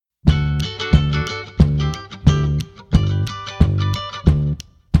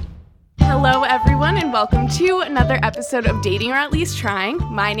welcome to another episode of Dating or At Least Trying.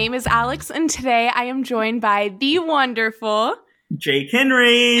 My name is Alex, and today I am joined by the wonderful Jake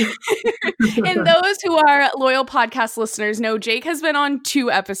Henry. And those who are loyal podcast listeners know Jake has been on 2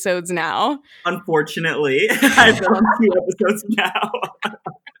 episodes now. Unfortunately, I've been on 2 episodes now.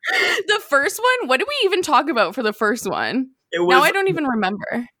 The first one, what did we even talk about for the first one? Now I don't even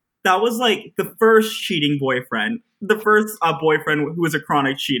remember. That was like the first cheating boyfriend. The first boyfriend who was a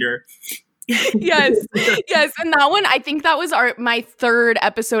chronic cheater. yes. And that one, I think that was my 3rd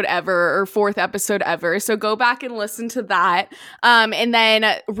episode ever or 4th episode ever. So go back and listen to that. And then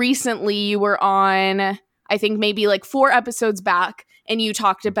recently you were on, I think maybe like 4 episodes back, and you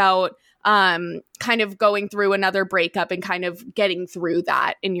talked about kind of going through another breakup and kind of getting through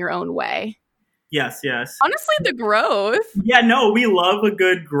that in your own way. Yes. Honestly, the growth. Yeah, no, we love a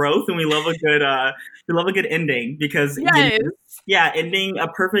good growth, and we love a good ending, because ending a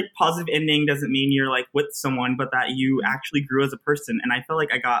perfect positive ending doesn't mean you're like with someone, but that you actually grew as a person. And I feel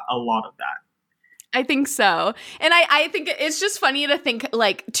like I got a lot of that. I think so. And I think it's just funny to think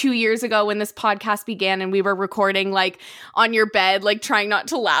like 2 years ago when this podcast began and we were recording like on your bed, like trying not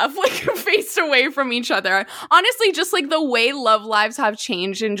to laugh, like faced away from each other. Honestly, just like the way love lives have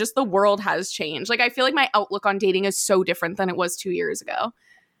changed and just the world has changed. Like I feel like my outlook on dating is so different than it was 2 years ago.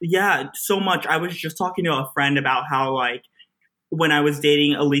 Yeah, so much. I was just talking to a friend about how like when I was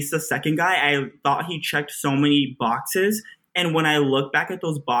dating Elisa's second guy, I thought he checked so many boxes. And when I look back at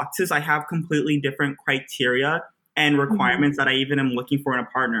those boxes, I have completely different criteria and requirements that I even am looking for in a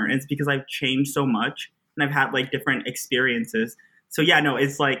partner. And it's because I've changed so much and I've had like different experiences. So yeah, no,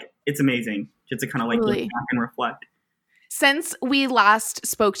 it's like, it's amazing just to kind of like look back and reflect. Since we last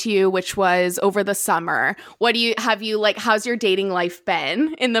spoke to you, which was over the summer, how's your dating life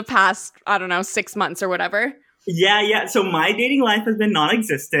been in the past, 6 months or whatever? Yeah. So my dating life has been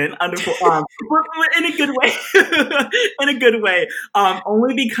non-existent, in a good way. In a good way.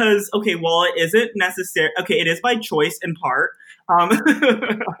 Only because, while it isn't necessary. It is by choice in part.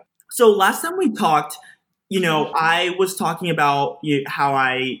 So last time we talked, I was talking about how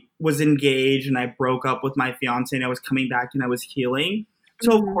I was engaged and I broke up with my fiance and I was coming back and I was healing.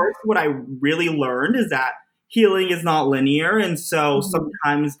 So of course, what I really learned is that healing is not linear. And so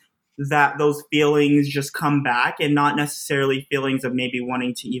sometimes that those feelings just come back, and not necessarily feelings of maybe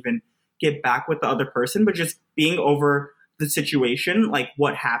wanting to even get back with the other person, but just being over the situation, like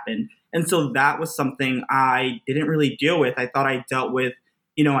what happened. And so that was something I didn't really deal with. I thought I dealt with,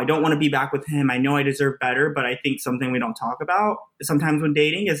 I don't want to be back with him. I know I deserve better, but I think something we don't talk about sometimes when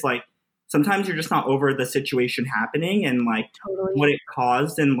dating is like, sometimes you're just not over the situation happening and like what it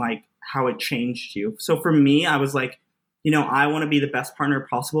caused and like how it changed you. So for me, I was like, I want to be the best partner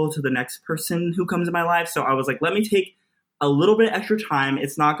possible to the next person who comes in my life. So I was like, let me take a little bit extra time.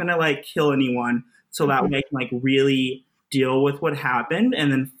 It's not going to like kill anyone. So that way I can like really deal with what happened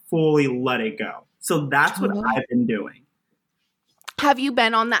and then fully let it go. So that's what I've been doing. Have you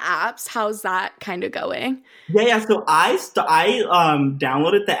been on the apps? How's that kind of going? Yeah. So I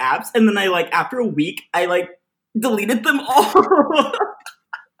downloaded the apps, and then I like after a week, I like deleted them all.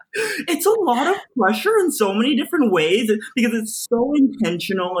 It's a lot of pressure in so many different ways because it's so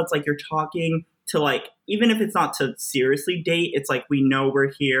intentional. It's like you're talking to like, even if it's not to seriously date, it's like we know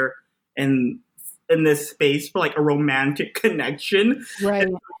we're here and in this space for like a romantic connection. Right.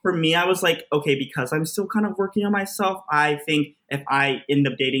 And for me, I was like, because I'm still kind of working on myself, I think if I end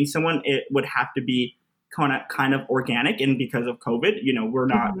up dating someone, it would have to be kind of organic. And because of COVID, we're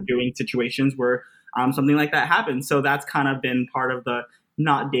not doing situations where something like that happens. So that's kind of been part of the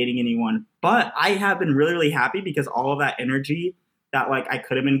not dating anyone. But I have been really, really happy because all of that energy that like I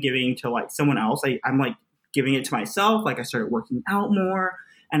could have been giving to like someone else, I'm like giving it to myself. Like I started working out more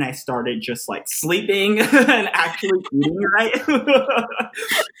and I started just like sleeping and actually eating right.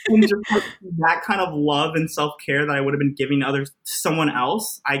 And just like that kind of love and self-care that I would have been giving to someone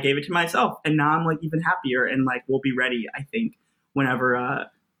else, I gave it to myself. And now I'm like even happier and like we'll be ready, I think,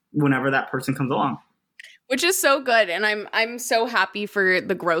 whenever that person comes along. Which is so good. And I'm so happy for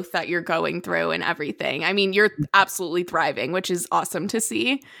the growth that you're going through and everything. I mean, you're absolutely thriving, which is awesome to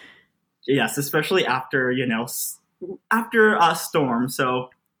see. Yes, especially after a storm.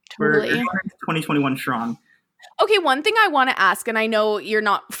 So we're 2021 strong. Okay, one thing I want to ask, and I know you're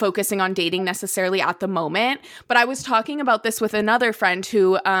not focusing on dating necessarily at the moment, but I was talking about this with another friend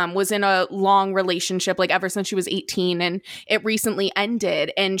who was in a long relationship, like ever since she was 18, and it recently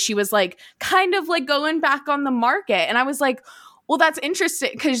ended. And she was like, kind of like going back on the market. And I was like, Well, that's interesting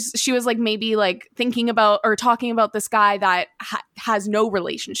because she was like maybe like thinking about or talking about this guy that has no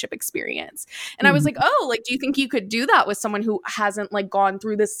relationship experience. And I was like, oh, like, do you think you could do that with someone who hasn't like gone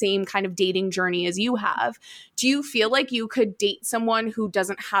through the same kind of dating journey as you have? Do you feel like you could date someone who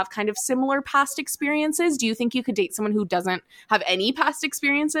doesn't have kind of similar past experiences? Do you think you could date someone who doesn't have any past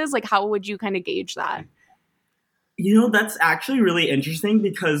experiences? Like, how would you kind of gauge that? You know, that's actually really interesting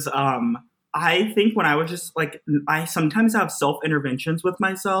because I think when I was just like, I sometimes have self-interventions with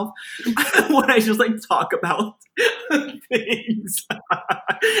myself when I just like talk about things.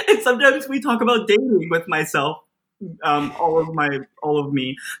 And sometimes we talk about dating with myself, all of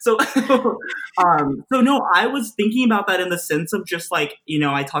me. So, so no, I was thinking about that in the sense of just like, you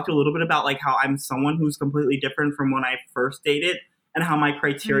know, I talked a little bit about like how I'm someone who's completely different from when I first dated and how my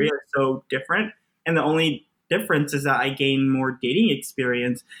criteria are so different. And the only difference is that I gain more dating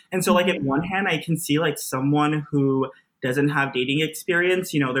experience. And so like at one hand, I can see like someone who doesn't have dating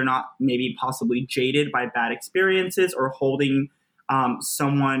experience, you know, they're not maybe possibly jaded by bad experiences or holding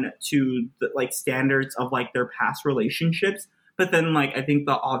someone to the like standards of like their past relationships. But then like, I think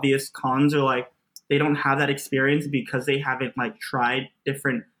the obvious cons are like, they don't have that experience because they haven't like tried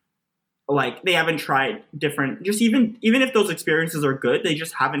different, like they haven't tried different, just even if those experiences are good, they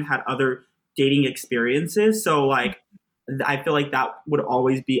just haven't had other dating experiences. So like, I feel like that would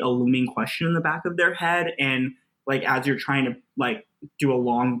always be a looming question in the back of their head. And like, as you're trying to like do a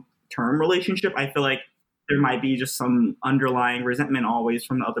long-term relationship, I feel like there might be just some underlying resentment always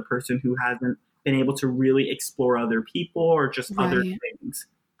from the other person who hasn't been able to really explore other people or just other things.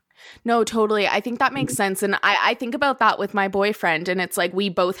 No, totally. I think that makes sense. And I think about that with my boyfriend, and it's like we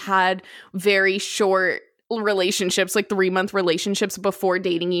both had very short relationships, like 3-month relationships before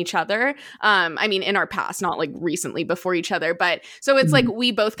dating each other. I mean, in our past, not like recently before each other. But so it's like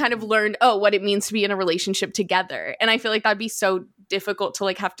we both kind of learned, what it means to be in a relationship together. And I feel like that'd be so difficult to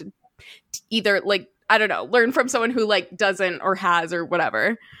like have to either like, I don't know, learn from someone who like doesn't or has or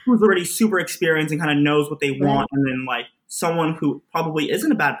whatever. Who's already super experienced and kind of knows what they want. And then like someone who probably isn't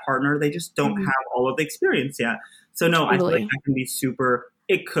a bad partner, they just don't have all of the experience yet. So no, I feel like that can be super,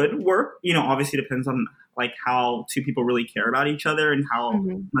 it could work. You know, obviously it depends on like how two people really care about each other and how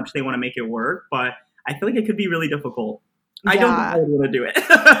much they want to make it work. But I feel like it could be really difficult. I don't think I would want to do it.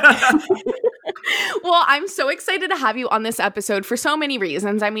 Well, I'm so excited to have you on this episode for so many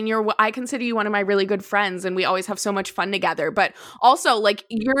reasons. I mean, I consider you one of my really good friends and we always have so much fun together, but also like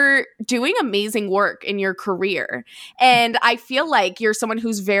you're doing amazing work in your career. And I feel like you're someone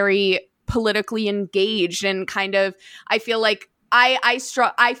who's very politically engaged and kind of, I feel like I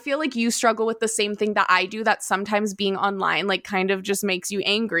feel like you struggle with the same thing that I do, that sometimes being online like kind of just makes you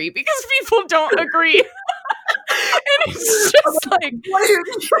angry because people don't agree. And it's just like,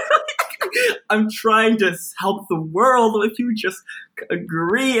 I'm trying to help the world. If you just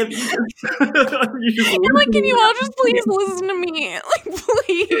agree, if you just you're like, can you all just please listen to me? Like,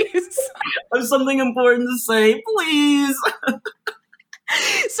 please. I have something important to say, please.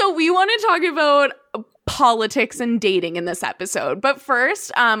 So we want to talk about politics and dating in this episode. But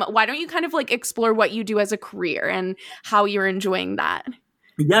first, why don't you kind of like explore what you do as a career and how you're enjoying that?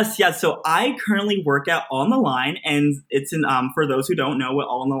 Yes. So I currently work at All on the Line, and it's for those who don't know what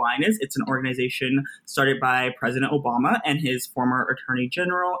All on the Line is, it's an organization started by President Obama and his former Attorney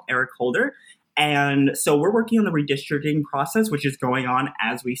General, Eric Holder. And so we're working on the redistricting process, which is going on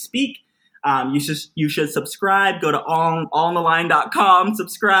as we speak. You should subscribe, go to allontheline.com,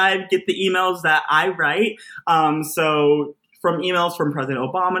 subscribe, get the emails that I write. So from emails from President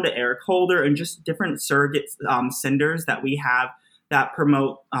Obama to Eric Holder and just different surrogate senders that we have that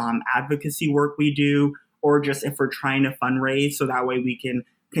promote advocacy work we do, or just if we're trying to fundraise so that way we can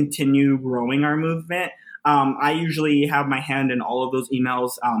continue growing our movement. I usually have my hand in all of those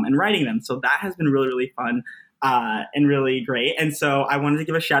emails and writing them. So that has been really, really fun and really great. And so I wanted to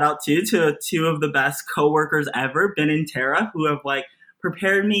give a shout out to two of the best coworkers ever, Ben and Tara, who have like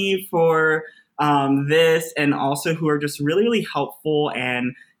prepared me for this, and also who are just really, really helpful.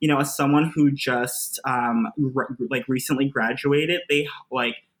 And you know, as someone who just like recently graduated,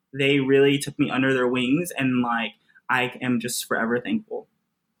 they really took me under their wings, and like I am just forever thankful.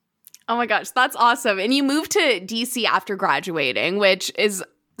 Oh my gosh, that's awesome. And you moved to DC after graduating, which is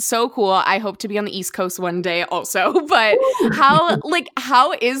so cool. I hope to be on the East Coast one day also. But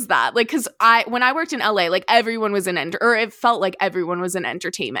how is that? Like, because when I worked in LA, like everyone was or it felt like everyone was in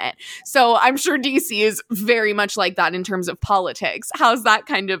entertainment. So I'm sure DC is very much like that in terms of politics. How's that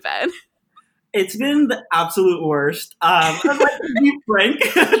kind of been? It's been the absolute worst. I'd like to be frank,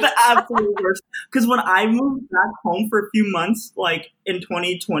 the absolute worst. Because when I moved back home for a few months, like in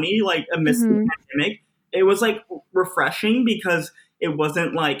 2020, like amidst the pandemic, it was like refreshing because it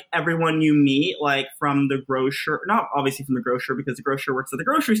wasn't like everyone you meet, like from the grocer, not obviously from the grocer because the grocer works at the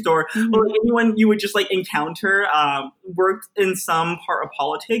grocery store, but like anyone you would just like encounter worked in some part of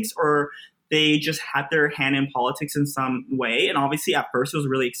politics or they just had their hand in politics in some way. And obviously at first it was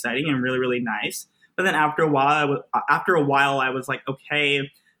really exciting and really, really nice. But then after a while, I was like,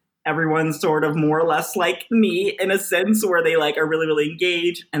 okay, everyone's sort of more or less like me in a sense where they like are really, really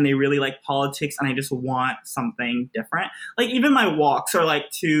engaged and they really like politics and I just want something different. Like even my walks are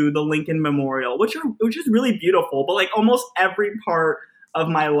like to the Lincoln Memorial, which is really beautiful, but like almost every part of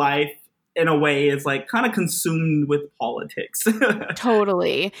my life in a way is like kind of consumed with politics.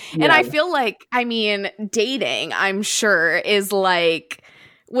 Totally. Yeah. And I feel like, I mean, dating, I'm sure, is like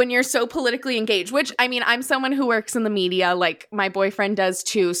when you're so politically engaged, which I mean, I'm someone who works in the media, like my boyfriend does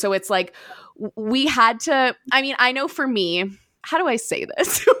too. So it's like we had to, I mean, I know for me, how do I say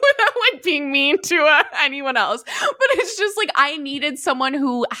this without like being mean to anyone else? But it's just like I needed someone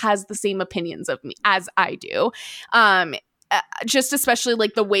who has the same opinions of me as I do. Just especially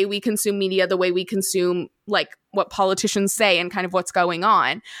like the way we consume media, the way we consume like what politicians say and kind of what's going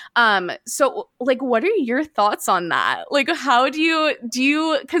on. So like, what are your thoughts on that? Like, how do you,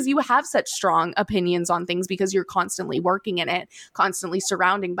 because you have such strong opinions on things because you're constantly working in it, constantly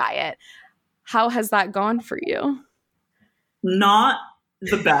surrounding by it. How has that gone for you? Not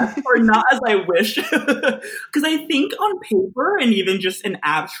the best or not as I wish. Because I think on paper and even just in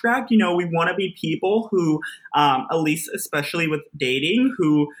abstract, you know, we want to be people who, at least especially with dating,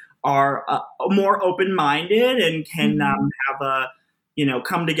 who are more open-minded and can have a, you know,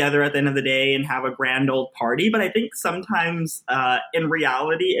 come together at the end of the day and have a grand old party. But I think sometimes in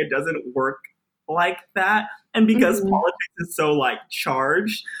reality, it doesn't work like that. And because politics is so like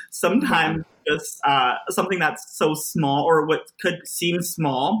charged, sometimes just something that's so small or what could seem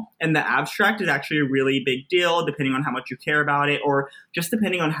small in the abstract is actually a really big deal, depending on how much you care about it or just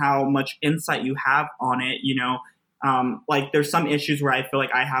depending on how much insight you have on it, you know. Like there's some issues where I feel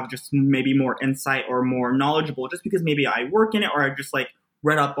like I have just maybe more insight or more knowledgeable just because maybe I work in it or I just like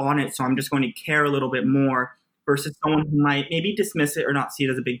read up on it. So I'm just going to care a little bit more versus someone who might maybe dismiss it or not see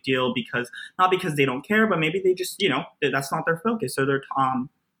it as a big deal because not because they don't care, but maybe they just, you know, that's not their focus or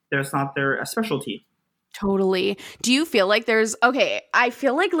that's not their specialty. Totally. Do you feel like I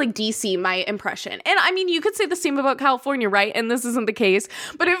feel like DC, my impression, and I mean, you could say the same about California, right? And this isn't the case,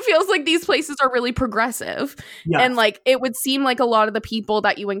 but it feels like these places are really progressive. Yes. And like, it would seem like a lot of the people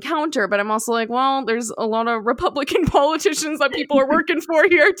that you encounter, but I'm also like, well, there's a lot of Republican politicians that people are working for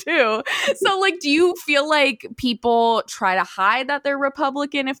here too. So like, do you feel like people try to hide that they're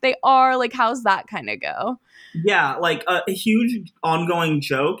Republican if they are? Like, how's that kind of go? Yeah, like a huge ongoing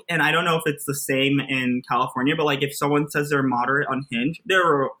joke, and I don't know if it's the same in California, but like if someone says they're moderate on Hinge,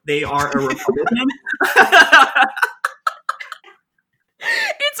 they are a Republican.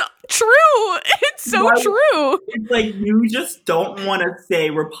 It's true. It's so true. It's like you just don't want to say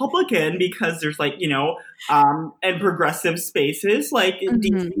Republican because there's like, you know, and progressive spaces like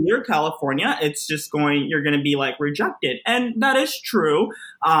DC or California, it's just you're going to be like rejected. And that is true.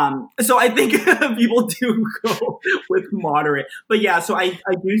 So I think people do go with moderate. But yeah, so I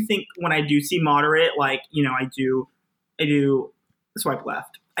do think when I do see moderate, like, you know, I do swipe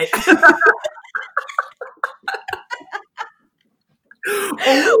left.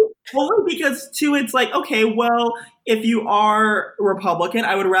 Only because too it's like, okay, well, if you are Republican,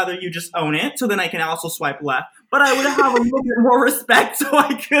 I would rather you just own it so then I can also swipe left, but I would have a little bit more respect so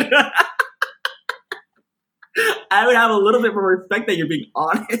I could I would have a little bit more respect that you're being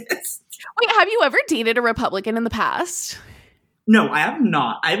honest. Wait, have you ever dated a Republican in the past? No, I have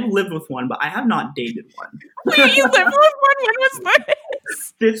not. I've lived with one, but I have not dated one. Wait, you lived with one? When was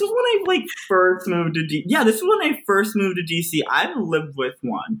this? This was when I first moved to DC. Yeah, this was when I first moved to DC. I've lived with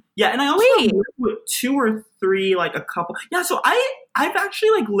one. Yeah, and I also lived with 2 or 3, like a couple. Yeah, so I've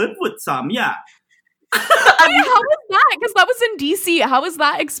actually like lived with some. Yeah. Wait, how was that? Because that was in DC. How was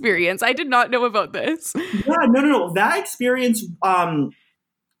that experience? I did not know about this. Yeah, no. That experience,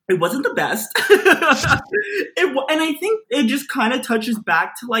 it wasn't the best. And I think it just kind of touches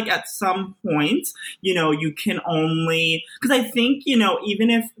back to like at some points, you know, you can only, because I think, you know, even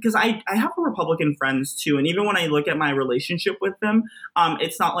if, because I have Republican friends too. And even when I look at my relationship with them,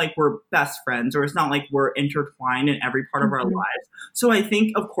 it's not like we're best friends or it's not like we're intertwined in every part of our lives. So I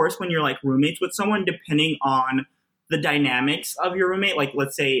think, of course, when you're like roommates with someone, depending on the dynamics of your roommate, like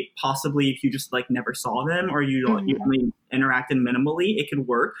let's say possibly if you just like never saw them or you only interacted minimally, it could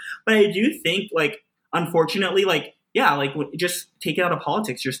work. But I do think like, unfortunately, like, yeah, like just take it out of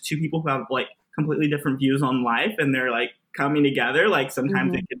politics, just 2 people who have like completely different views on life and they're like coming together. Like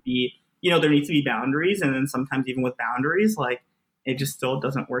sometimes it could be there needs to be boundaries, and then sometimes even with boundaries, like it just still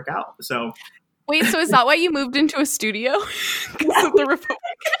doesn't work out. So wait, so is that why you moved into a studio? Because of the Republican?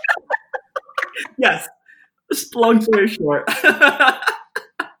 Yes. Long story short.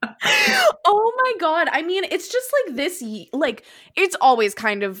 Oh my God. I mean, it's just like this, like, it's always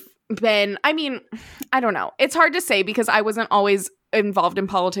kind of been, I mean, I don't know. It's hard to say because I wasn't always involved in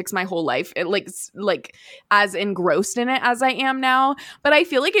politics my whole life. It like as engrossed in it as I am now. But I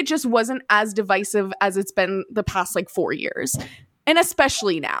feel like it just wasn't as divisive as it's been the past like 4 years. And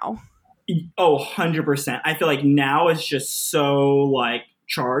especially now. Oh, 100%. I feel like now it's just so like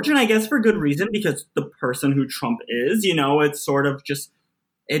charged. And I guess for good reason, because the person who Trump is, it's sort of just,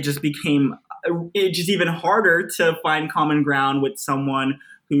 it just even harder to find common ground with someone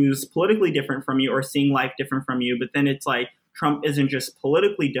who's politically different from you or seeing life different from you. But then it's like, Trump isn't just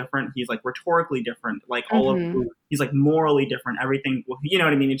politically different. He's like rhetorically different, like all of he's like morally different, everything. You know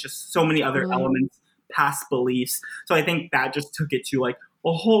what I mean? It's just so many other elements, past beliefs. So I think that just took it to like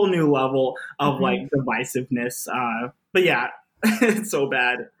a whole new level of like divisiveness. But yeah, it's so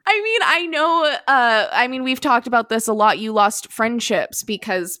bad. I mean, I know, we've talked about this a lot. You lost friendships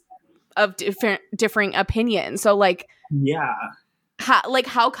because of differing opinions. So like, yeah.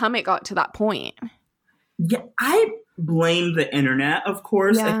 How come it got to that point? Yeah, I blame the internet, of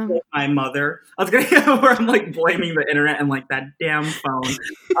course. Yeah. I feel like my mother. I was gonna where I'm like blaming the internet and like that damn phone.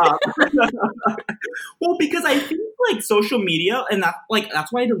 Well, because I think like social media, and that's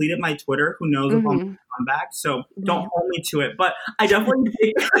why I deleted my Twitter. Who knows if I'm back? So don't hold me to it. But I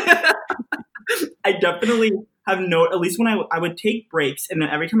definitely, I definitely have at least when I would take breaks, and then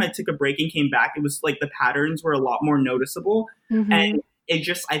every time I took a break and came back, it was like the patterns were a lot more noticeable, and it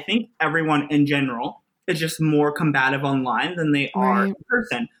just, I think everyone in general is just more combative online than they are in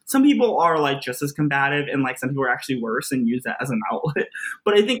person. Some people are like just as combative, and like some people are actually worse and use that as an outlet.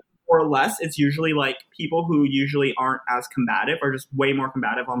 But I think more or less it's usually like people who usually aren't as combative are just way more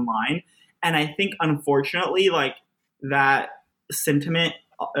combative online. And I think unfortunately like that sentiment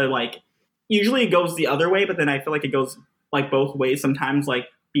like usually it goes the other way, but then I feel like it goes like both ways sometimes, like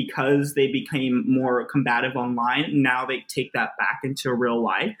because they became more combative online, now they take that back into real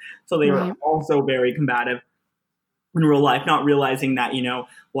life. So they are also very combative in real life, not realizing that,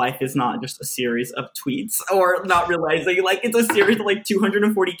 life is not just a series of tweets, or not realizing like it's a series of like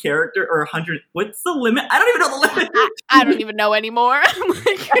 240 character or 100. What's the limit? I don't even know the limit. I don't even know anymore. I'm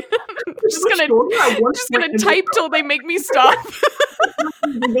like, I'm just gonna type till they make me stop.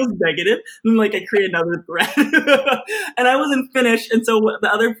 It goes negative, and like I create another thread, and I wasn't finished. And so the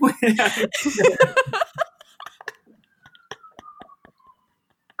other point,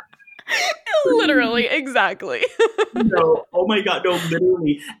 literally, exactly. No, oh my God, no,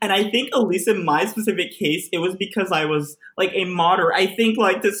 literally. And I think, at least in my specific case, it was because I was like a moderate. I think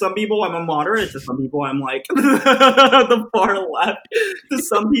like to some people I'm a moderate, to some people I'm like the far left, to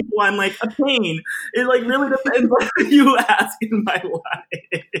some people I'm like a pain. It like really depends on who you ask in my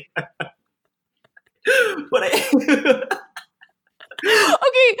life. But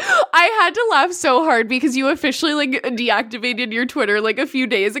Okay, I had to laugh so hard because you officially like deactivated your Twitter like a few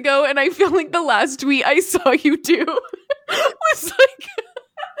days ago, and I feel like the last tweet I saw you do was like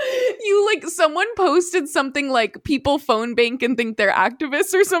you like someone posted something like people phone bank and think they're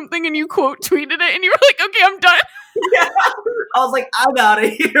activists or something, and you quote tweeted it, and you were like, okay, I'm done. Yeah. I was like, I'm out of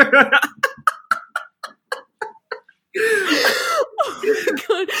here. Oh my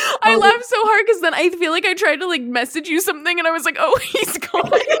God. I laughed so hard because then I feel like I tried to like message you something and I was like, oh, he's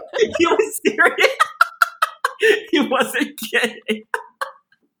gone. He was serious. He wasn't kidding.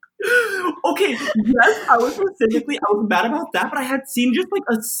 Okay, yes, I was mad about that, but I had seen just like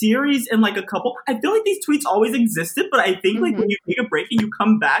a series and like a couple. I feel like these tweets always existed, but I think like when you take a break and you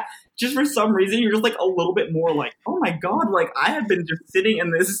come back, just for some reason you're just like a little bit more like, oh my God, like I have been just sitting in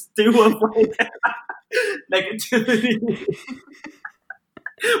this stew of like negativity.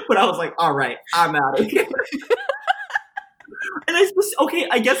 But I was like, all right, I'm out of here. And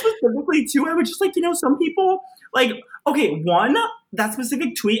I guess specifically too, I would just like, some people like, okay, one, that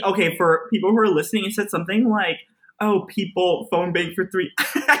specific tweet, okay, for people who are listening, it said something like, oh, people phone bank for 3.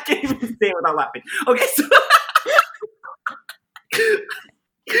 I can't even say it without laughing. Okay, so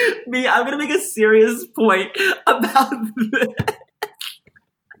I'm going to make a serious point about this.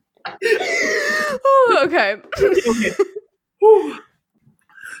 Oh, okay. Okay.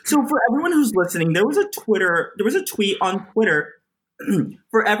 So for everyone who's listening, there was a tweet on Twitter.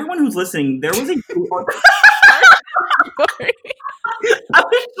 For everyone who's listening, there was a tweet on I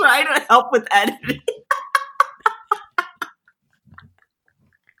was trying to help with editing.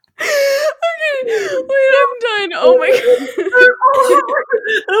 Okay, wait, I'm mean? Oh my god.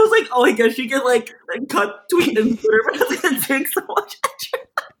 And I was like, oh my gosh, she can like cut, tweet, and Twitter, but it's gonna take so much extra.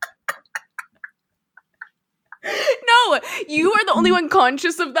 No, you are the only one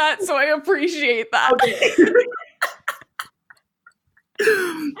conscious of that, so I appreciate that.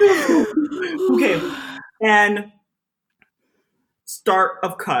 Okay. And start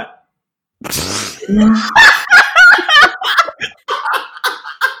of cut. I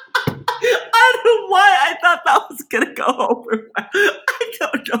don't know why I thought that was gonna go over. I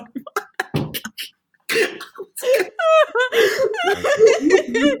don't know.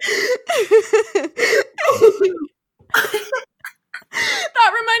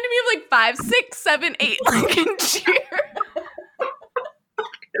 That reminded me of like 5, 6, 7, 8 Lincoln Cheer.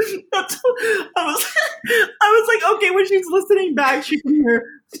 I was like, okay, when she's listening back, she can hear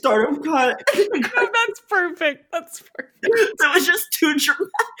start of cut. No, that's perfect. That's perfect. That was just too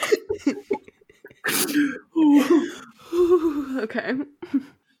dramatic. Okay.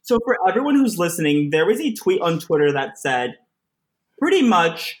 So for everyone who's listening, there was a tweet on Twitter that said pretty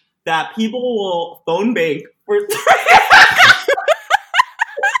much that people will phone bank for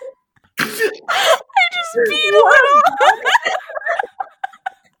I just beat a little.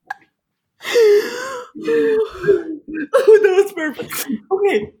 Oh, that was perfect.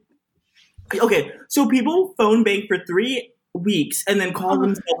 Okay. So people phone bank for 3 weeks and then call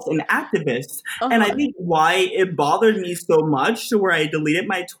themselves an activist. And I think why it bothered me so much to where I deleted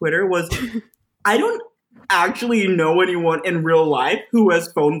my Twitter was I don't actually know anyone in real life who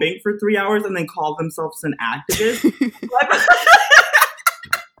has phone banked for 3 hours and then called themselves an activist.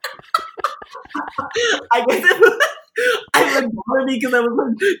 I guess I would bother me because I was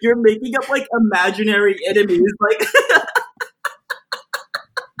like, you're making up like imaginary enemies, like.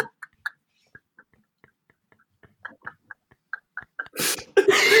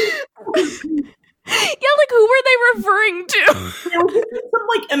 Yeah, like who were they referring to? Some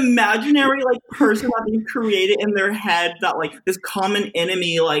like imaginary like person that they created in their head that like this common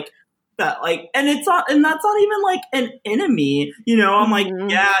enemy like that like and it's not and that's not even like an enemy, you know. I'm like,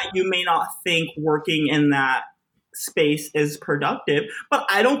 yeah, you may not think working in that space is productive, but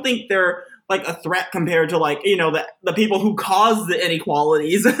I don't think they're like a threat compared to like, you know, the people who cause the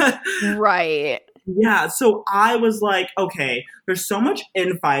inequalities. Right. Yeah, so I was like, okay, there's so much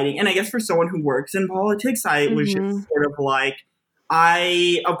infighting. And I guess for someone who works in politics, I was just sort of like,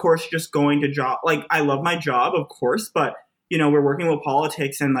 of course, just going to job. Like, I love my job, of course, but, you know, we're working with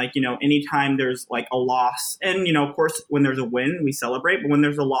politics and, like, you know, anytime there's, like, a loss, and, you know, of course, when there's a win, we celebrate. But when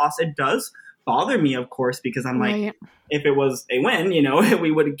there's a loss, it does bother me, of course, because I'm like, if it was a win, you know, we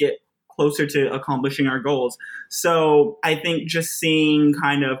would get closer to accomplishing our goals. So I think just seeing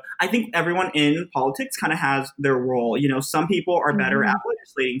I think everyone in politics kind of has their role. You know, some people are better at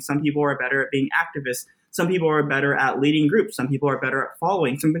legislating. Some people are better at being activists. Some people are better at leading groups. Some people are better at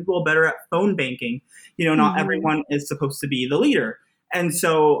following. Some people are better at phone banking. You know, not everyone is supposed to be the leader. And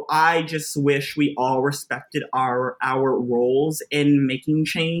so I just wish we all respected our roles in making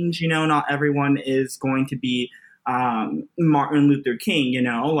change. You know, not everyone is going to be Martin Luther King, you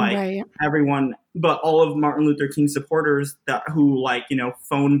know, like everyone, but all of Martin Luther King supporters who like, you know,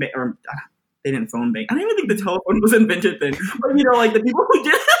 they didn't phone bank. I don't even think the telephone was invented then, but you know, like the people who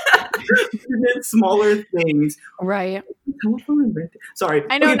did smaller things. Right. Telephone invented. Sorry.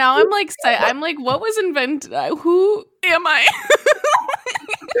 I know. Okay. Now I'm like, what was invented? Who am I?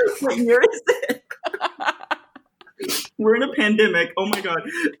 What year is it? We're in a pandemic. Oh my god.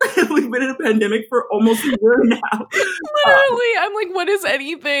 We've been in a pandemic for almost a year now. Literally, I'm like, what is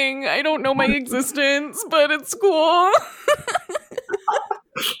anything? I don't know my existence, but it's cool.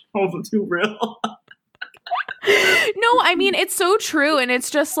 Also too real. No, I mean, it's so true. And it's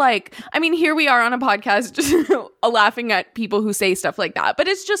just like, I mean, here we are on a podcast just laughing at people who say stuff like that. But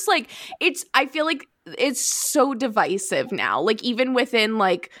it's just like, I feel like it's so divisive now. Like, even within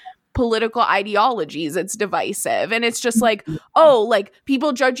like political ideologies, it's divisive. And it's just like, oh, like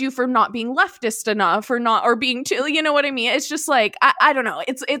people judge you for not being leftist enough or being too, you know what I mean? It's just like, I don't know.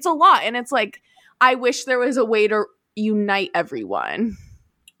 It's a lot. And it's like, I wish there was a way to unite everyone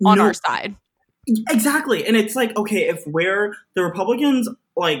on our side. Exactly. And it's like, okay, if we're the Republicans,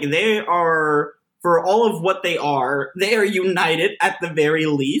 like they are, for all of what they are united at the very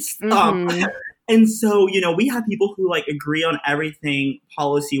least. And so, you know, we have people who like agree on everything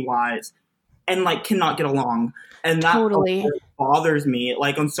policy wise and like cannot get along. And that totally bothers me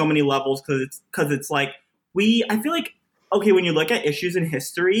like on so many levels because it's like I feel like, okay, when you look at issues in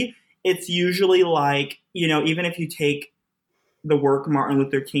history, it's usually like, you know, even if you take the work Martin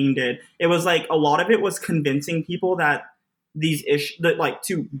Luther King did, it was like a lot of it was convincing people that these issues, that like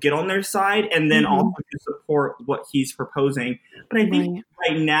to get on their side and then also to support what he's proposing. But I think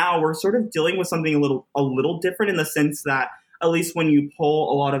right now we're sort of dealing with something a little different in the sense that at least when you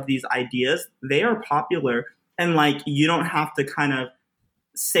poll a lot of these ideas, they are popular, and like you don't have to kind of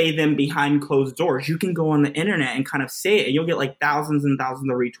say them behind closed doors. You can go on the internet and kind of say it, and you'll get like thousands and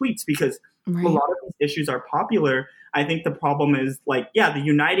thousands of retweets because a lot of these issues are popular. I think the problem is like, yeah, the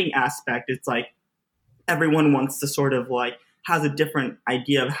uniting aspect. It's like everyone wants to sort of like has a different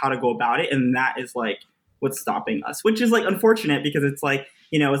idea of how to go about it, and that is like what's stopping us, which is like unfortunate because it's like,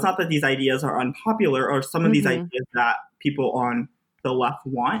 you know, it's not that these ideas are unpopular or some of these ideas that people on the left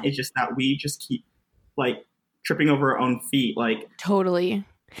want. It's just that we just keep like tripping over our own feet. Like totally.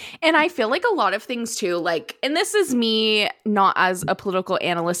 And I feel like a lot of things too, like, and this is me not as a political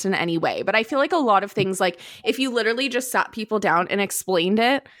analyst in any way, but I feel like a lot of things, like if you literally just sat people down and explained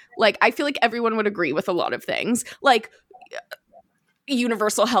it, like I feel like everyone would agree with a lot of things. Like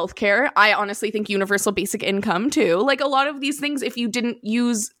universal healthcare. I honestly think universal basic income too. Like a lot of these things, if you didn't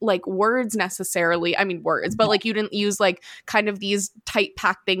use like words necessarily, I mean words, but like you didn't use like kind of these tight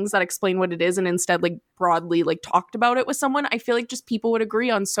packed things that explain what it is and instead like broadly like talked about it with someone, I feel like just people would agree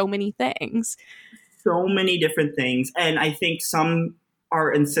on so many things. So many different things. And I think some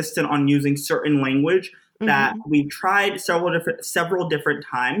are insistent on using certain language that we've tried several different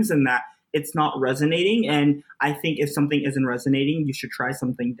times and that it's not resonating. And I think if something isn't resonating, you should try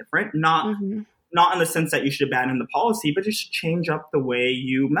something different. Not in the sense that you should abandon the policy, but just change up the way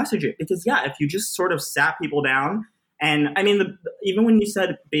you message it. Because yeah, if you just sort of sat people down, and I mean, even when you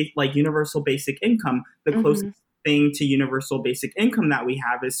said like universal basic income, the closest thing to universal basic income that we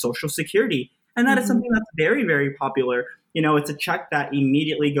have is Social Security. And that is something that's very, very popular. You know, it's a check that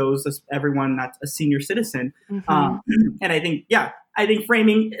immediately goes to everyone that's a senior citizen. And I think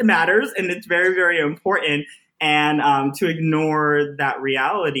framing matters, and it's very, very important. And to ignore that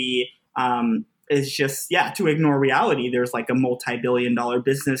reality is just, to ignore reality. There's like a multi-billion-dollar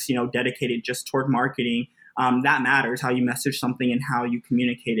business, you know, dedicated just toward marketing. That matters. How you message something and how you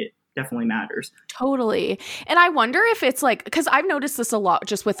communicate it definitely matters. Totally. And I wonder if it's like, because I've noticed this a lot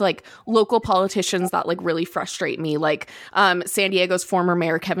just with like local politicians that like really frustrate me, like San Diego's former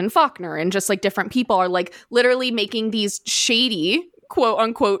mayor Kevin Faulconer, and just like different people are like literally making these shady, quote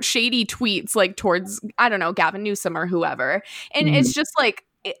unquote shady tweets like towards, I don't know, Gavin Newsom or whoever. And it's just like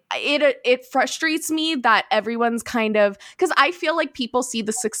it frustrates me that everyone's kind of, because I feel like people see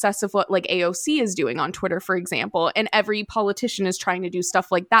the success of what like AOC is doing on Twitter, for example, and every politician is trying to do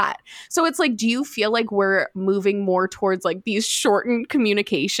stuff like that. So it's like, do you feel like we're moving more towards like these shortened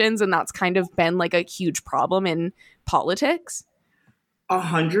communications, and that's kind of been like a huge problem in politics?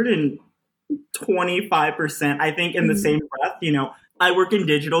 125%. I think in the same breath, you know, I work in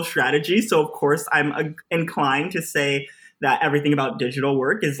digital strategy, so of course I'm inclined to say that everything about digital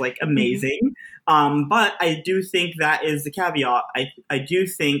work is like amazing. But I do think that is the caveat. I do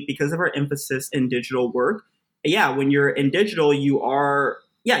think because of our emphasis in digital work, when you're in digital, you're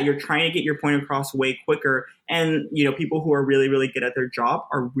trying to get your point across way quicker. And, you know, people who are really, really good at their job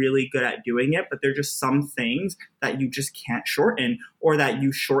are really good at doing it. But there are just some things that you just can't shorten, or that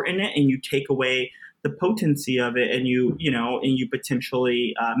you shorten it and you take away the potency of it, and you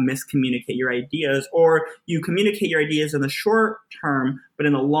potentially miscommunicate your ideas, or you communicate your ideas in the short term, but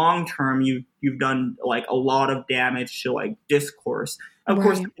in the long term, you've done like a lot of damage to like discourse. Of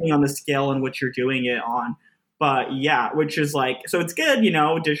course, depending on the scale in which you're doing it on. But which is like, so it's good, you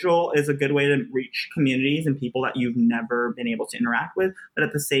know, digital is a good way to reach communities and people that you've never been able to interact with. But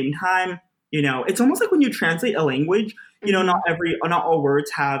at the same time, you know, it's almost like when you translate a language, you know, not all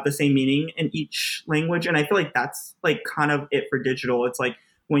words have the same meaning in each language. And I feel like that's like kind of it for digital. It's like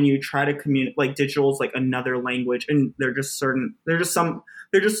when you try to communicate, like digital is like another language, and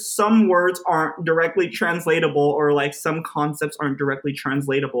some words aren't directly translatable, or like some concepts aren't directly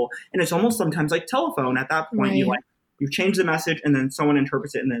translatable. And it's almost sometimes like telephone. At that point, you change the message, and then someone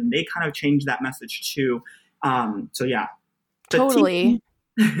interprets it, and then they kind of change that message too. Totally.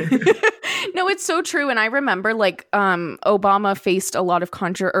 No, it's so true. And I remember like Obama faced a lot of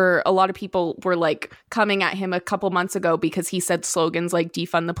a lot of people were like coming at him a couple months ago because he said slogans like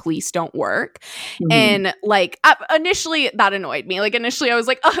defund the police don't work. And like initially that annoyed me. Like initially I was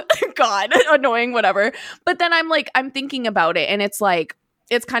like, oh, God, annoying, whatever. But then I'm thinking about it, and it's like,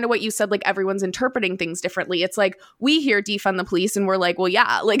 it's kind of what you said, like everyone's interpreting things differently. It's like we hear defund the police and we're like, well,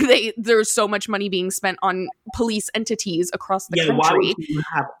 yeah, like there's so much money being spent on police entities across the country. Why would you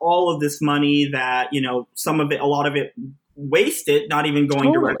have all of this money that, you know, a lot of it wasted, not even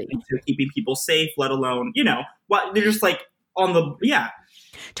going directly to keeping people safe, let alone, you know, what they're just like on the,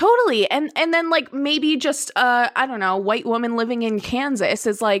 Totally. And then like maybe just I don't know, white woman living in Kansas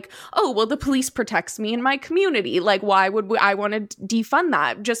is like, oh, well, the police protects me in my community. Like, why would I want to defund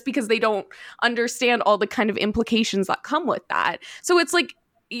that just because they don't understand all the kind of implications that come with that? So it's like,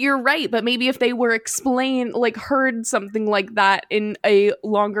 you're right, but maybe if they were heard something like that in a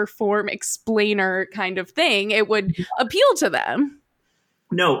longer form explainer kind of thing, it would appeal to them.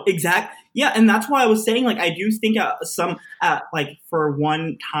 No, exact. Yeah, and that's why I was saying, like, I do think for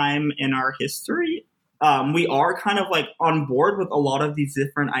one time in our history, we are kind of like on board with a lot of these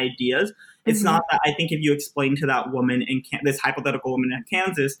different ideas. It's not that I think if you explain to that woman in this hypothetical woman in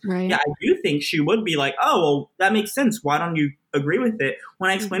Kansas, yeah, I do think she would be like, oh, well, that makes sense. Why don't you agree with it? When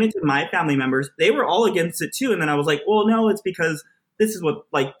I explained it to my family members, they were all against it too. And then I was like, well, no, it's because this is what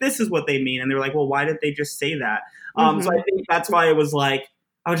they mean. And they were like, well, why did they just say that? So I think that's why it was like,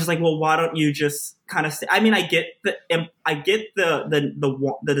 I was just like, well, why don't you just kind of say? I mean, I get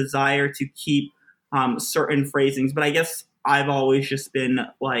the desire to keep certain phrasings, but I guess I've always just been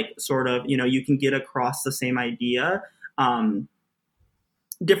like, sort of, you can get across the same idea.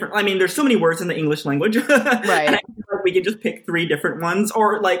 Different. I mean, there's so many words in the English language, right? And I feel like we can just pick 3 different ones,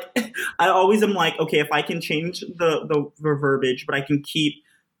 or like, I always am like, okay, if I can change the verbiage, but I can keep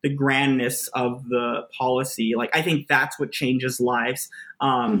the grandness of the policy. Like, I think that's what changes lives. Yeah,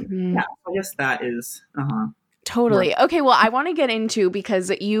 I guess that is totally. Okay, well, I want to get into,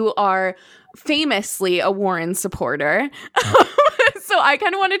 because you are famously a Warren supporter. So I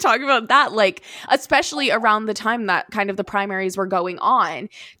kind of want to talk about that, like, especially around the time that kind of the primaries were going on.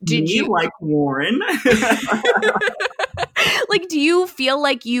 Did you like Warren? Like, do you feel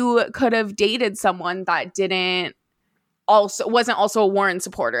like you could have dated someone that wasn't also a Warren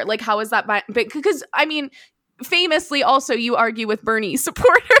supporter? Like, how is that? Because I mean, famously, also you argue with Bernie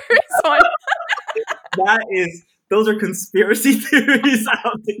supporters. Those are conspiracy theories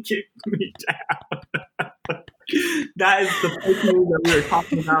out to kick me down. That is the fake news that we were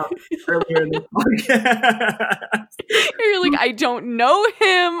talking about earlier in the podcast. You're like, I don't know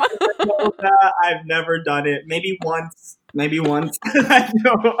him. I've never done it. Maybe once. I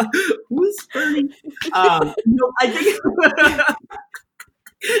know. Who's Bernie? No, I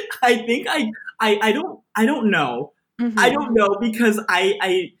don't know. I don't know, because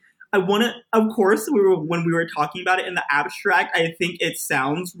I want to, of course, when we were talking about it in the abstract, I think it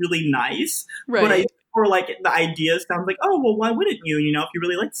sounds really nice, right? Or like the idea sounds like, oh, well, why wouldn't you, if you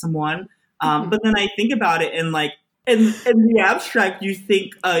really like someone? But then I think about it, and like, in the abstract, you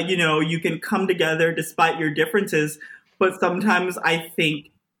think, you can come together despite your differences. But sometimes I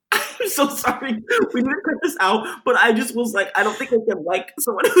think, I'm so sorry, we need to cut this out, but I just was like, I don't think I can like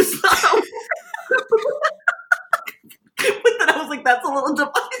someone who's not. But then I was like, that's a little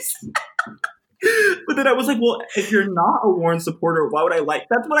divisive. But then I was like, well, if you're not a Warren supporter, why would I like?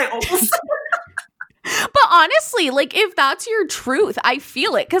 That's what I almost said. But honestly, like, if that's your truth, I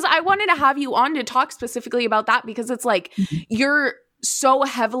feel it. Because I wanted to have you on to talk specifically about that, because it's like, you're so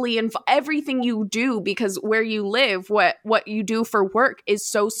heavily in everything you do, because where you live, what you do for work is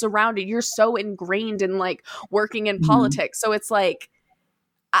so surrounded. You're so ingrained in like working in politics. So it's like,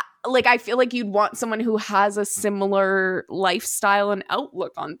 I feel like you'd want someone who has a similar lifestyle and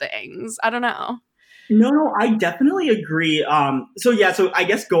outlook on things. I don't know. No, I definitely agree. So I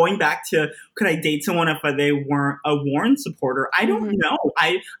guess going back to, could I date someone if they weren't a Warren supporter? I don't know.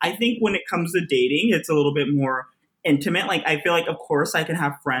 I think when it comes to dating, it's a little bit more intimate. Like, I feel like, of course, I can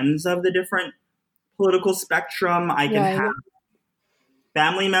have friends of the different political spectrum. I can have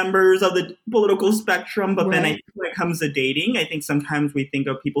family members of the political spectrum. But then I think when it comes to dating, I think sometimes we think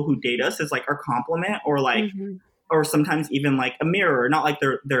of people who date us as like our compliment, or like, or sometimes even like a mirror. Not like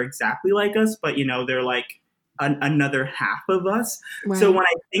they're exactly like us, but they're like another half of us. So when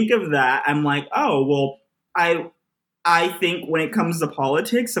I think of that, I'm like, oh, well, I think when it comes to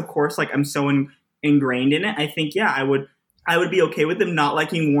politics, of course, like, I'm so ingrained in it. I think, I would be okay with them not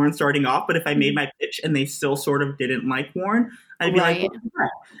liking Warren starting off, but if I made my pitch and they still sort of didn't like Warren, I'd be like,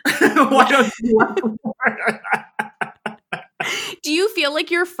 why don't you like Warren? Do you feel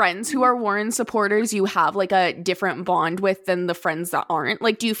like your friends who are Warren supporters, you have like a different bond with than the friends that aren't?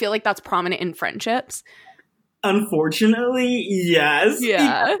 Like, do you feel like that's prominent in friendships? Unfortunately, yes.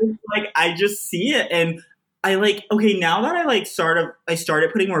 Yeah. Because, like, I just see it, and I like, okay, now that I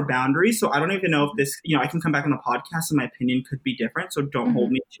started putting more boundaries, so I don't even know if this, I can come back on the podcast and my opinion could be different, so don't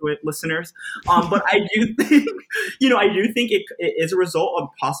hold me to it, listeners. But I do think, it is a result of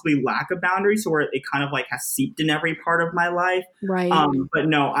possibly lack of boundaries, so where it kind of like has seeped in every part of my life. Right. But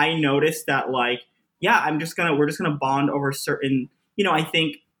no, I noticed that, like, we're just gonna bond over certain, I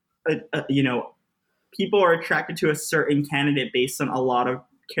think, people are attracted to a certain candidate based on a lot of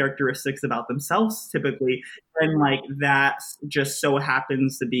characteristics about themselves typically, and like that just so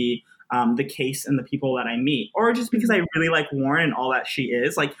happens to be the case in the people that I meet, or just because I really like Warren and all that she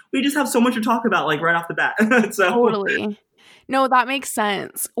is. Like, we just have so much to talk about, like, right off the bat. So Totally. No, that makes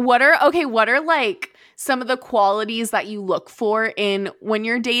sense. What are like some of the qualities that you look for in when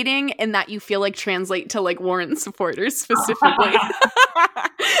you're dating and that you feel like translate to like Warren supporters specifically?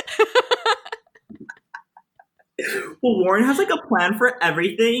 Well, Warren has like a plan for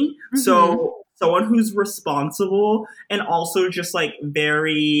everything. Mm-hmm. So someone who's responsible and also just like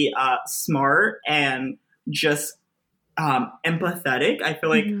very smart and just empathetic. I feel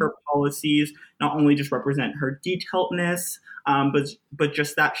like her policies not only just represent her detailedness, but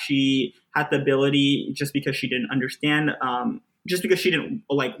just that she had the ability, just because she didn't understand, just because she didn't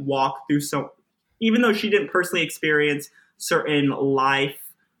like walk through even though she didn't personally experience certain life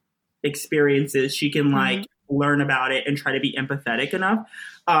experiences, she can like learn about it and try to be empathetic enough.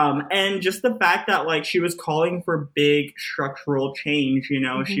 And just the fact that like she was calling for big structural change, you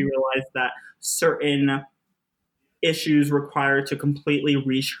know, she realized that certain issues required to completely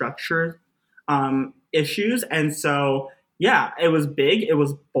restructure issues. And so, yeah, it was big, it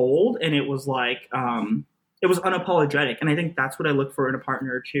was bold, and it was like, it was unapologetic. And I think that's what I look for in a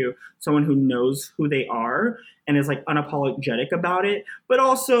partner too. Someone who knows who they are and is like unapologetic about it, but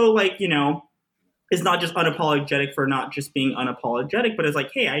also like, you know, is not just unapologetic for not just being unapologetic, but it's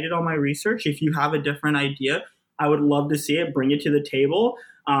like, hey, I did all my research. If you have a different idea, I would love to see it, bring it to the table.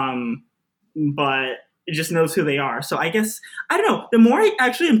 But it just knows who they are. So I guess, I don't know, the more I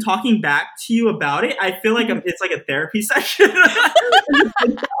actually am talking back to you about it, I feel like it's like a therapy session.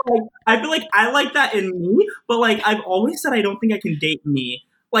 I feel like I like that in me, but like I've always said I don't think I can date me.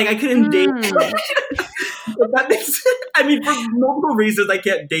 Like I couldn't date that makes, I mean, for multiple reasons I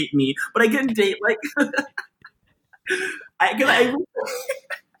can't date me, but I can date like I feel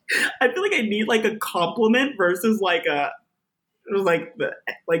like I need like a compliment versus like the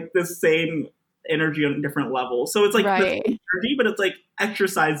same energy on different levels. So it's like the same energy, but it's like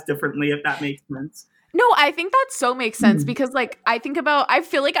exercised differently, if that makes sense. No, I think that so makes sense because like I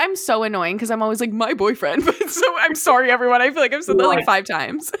feel like I'm so annoying because I'm always like my boyfriend, but so I'm sorry everyone. I feel like I've said that like 5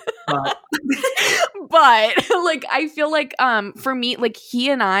 times. But like I feel like for me, like he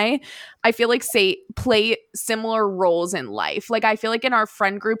and I feel like play similar roles in life. Like I feel like in our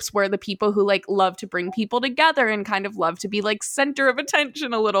friend groups we're the people who like love to bring people together and kind of love to be like center of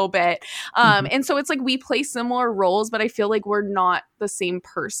attention a little bit. And so it's like we play similar roles, but I feel like we're not the same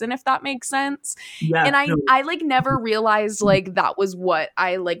person, if that makes sense. Yeah, and I like never realized like that was what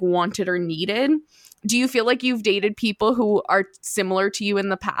I like wanted or needed. Do you feel like you've dated people who are similar to you in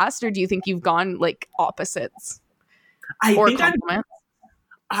the past, or do you think you've gone like opposites? I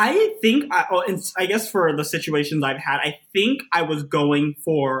guess for the situations I've had, I think I was going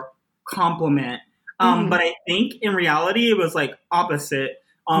for compliment. But I think in reality it was like opposite,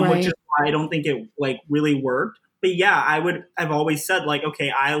 which is why I don't think it like really worked. But yeah, I've always said like, okay,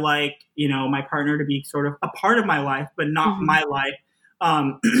 I like, you know, my partner to be sort of a part of my life, but not my life.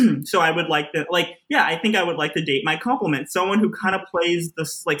 So I would like to, like, yeah, I think I would like to date my complement, someone who kind of plays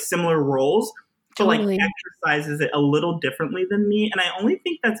this like similar roles, but like exercises it a little differently than me. And I only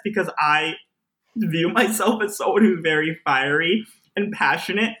think that's because I view myself as someone who's very fiery and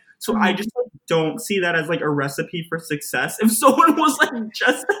passionate. So I just like, don't see that as like a recipe for success. If someone was like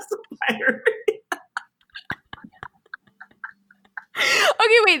just as fiery.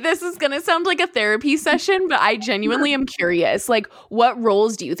 Okay, wait, this is going to sound like a therapy session, but I genuinely am curious. Like, what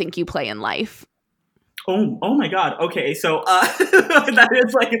roles do you think you play in life? Oh my God. Okay, so that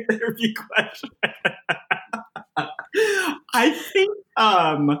is like a therapy question. I think,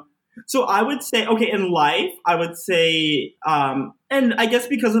 so I would say, okay, in life, I would say, and I guess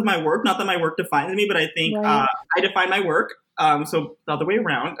because of my work, not that my work defines me, but I think I define my work, so the other way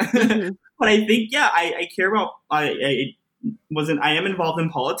around. But I think, yeah, I care about, I am involved in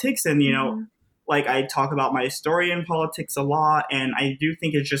politics, and you know, like I talk about my story in politics a lot, and I do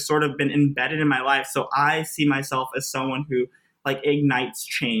think it's just sort of been embedded in my life. So I see myself as someone who like ignites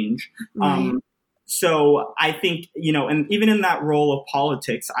change. So I think, you know, and even in that role of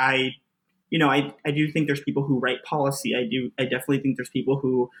politics, I do think there's people who write policy. I definitely think there's people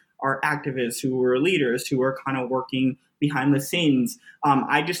who are activists, who are leaders, who are kind of working behind the scenes.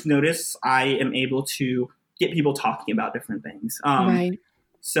 I just notice I am able to get people talking about different things.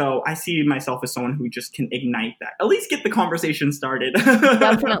 So I see myself as someone who just can ignite that, at least get the conversation started.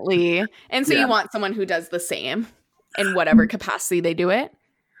 Definitely. And so you want someone who does the same in whatever capacity they do it?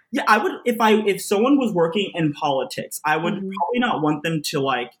 Yeah, I would, if someone was working in politics, I would probably not want them to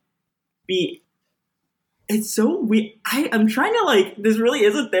like be it's so weird. I'm trying to like, this really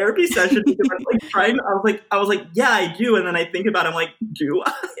is a therapy session because I'm like trying, I was like, yeah, I do. And then I think about it, I'm like, do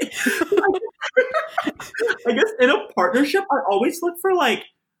I? I guess in a partnership, I always look for like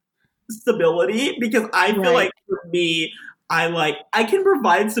stability because I feel like for me, I can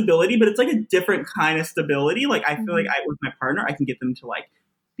provide stability, but it's like a different kind of stability. Like I feel like with my partner, I can get them to like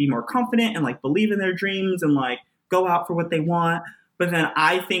be more confident and like believe in their dreams and like go out for what they want. But then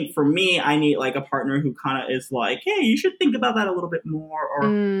I think for me, I need like a partner who kind of is like, hey, you should think about that a little bit more. Or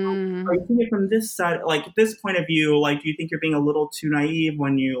are you thinking from this side, like this point of view, like, do you think you're being a little too naive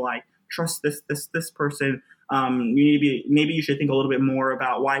when you like trust this person? You need to be, maybe you should think a little bit more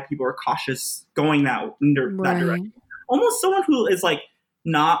about why people are cautious going that direction. Almost someone who is like,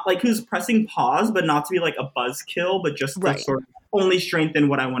 not like who's pressing pause, but not to be like a buzzkill, but just to sort of only strengthen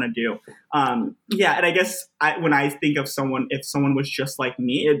what I want to do. Yeah, and I guess when I think of someone, if someone was just like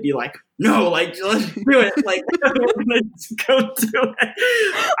me, it'd be like, no, like let's do it, like we're gonna go do it.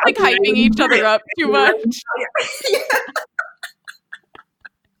 Like hyping each other up too much. Yeah.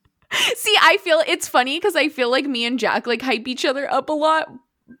 See, I feel it's funny because I feel like me and Jack like hype each other up a lot.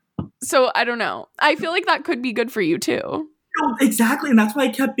 So I don't know. I feel like that could be good for you too. No, exactly, and that's why I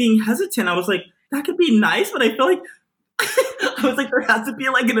kept being hesitant. I was like, that could be nice, but I feel like I was like, there has to be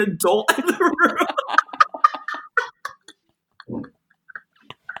like an adult in the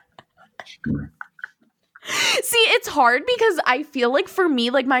room. See, it's hard because I feel like for me,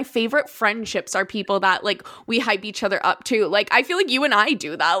 like my favorite friendships are people that like we hype each other up too. Like I feel like you and I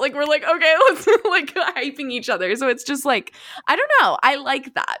do that. Like we're like, okay, let's like hyping each other. So it's just like, I don't know. I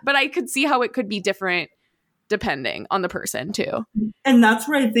like that, but I could see how it could be different depending on the person too. And that's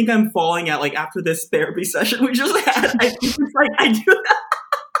where I think I'm falling at, like after this therapy session we just had. I think it's like I do that.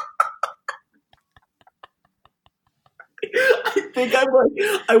 I think I'm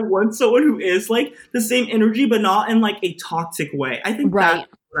like, I want someone who is like the same energy, but not in like a toxic way. I think that's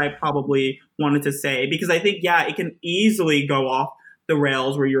what I probably wanted to say, because I think, yeah, it can easily go off the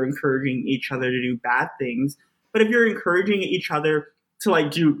rails where you're encouraging each other to do bad things. But if you're encouraging each other to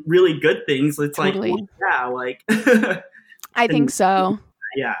like do really good things, it's like, well, yeah, like I think so.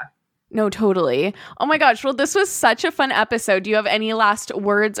 Yeah. No, totally. Oh my gosh. Well, this was such a fun episode. Do you have any last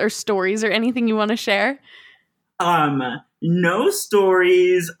words or stories or anything you want to share? No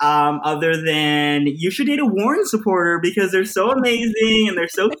stories, other than you should date a Warren supporter because they're so amazing and they're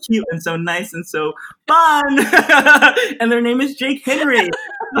so cute and so nice and so fun. And their name is Jake Henry. I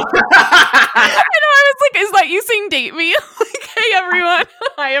know, I was like, is that you saying date me? Like, hey everyone,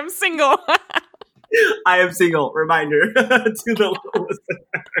 I am single. I am single. Reminder to the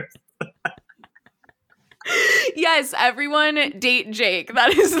listeners. Yes, everyone date Jake.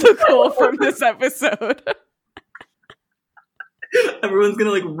 That is the goal from this episode. Everyone's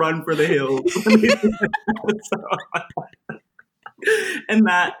gonna like run for the hills. And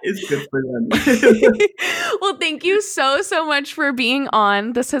that is good for them. Well, thank you so much for being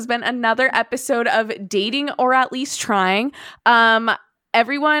on. This has been another episode of Dating or At Least Trying.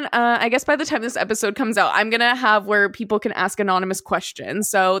 Everyone, I guess by the time this episode comes out, I'm going to have where people can ask anonymous questions.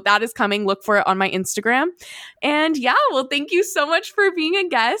 So that is coming. Look for it on my Instagram. And yeah, well, thank you so much for being a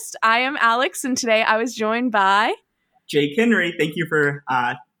guest. I am Alex, and today I was joined by Jake Henry. Thank you for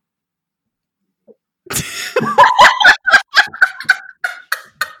Oh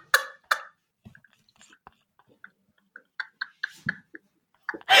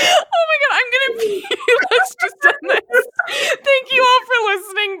my god, I'm gonna pee. Let's just end this.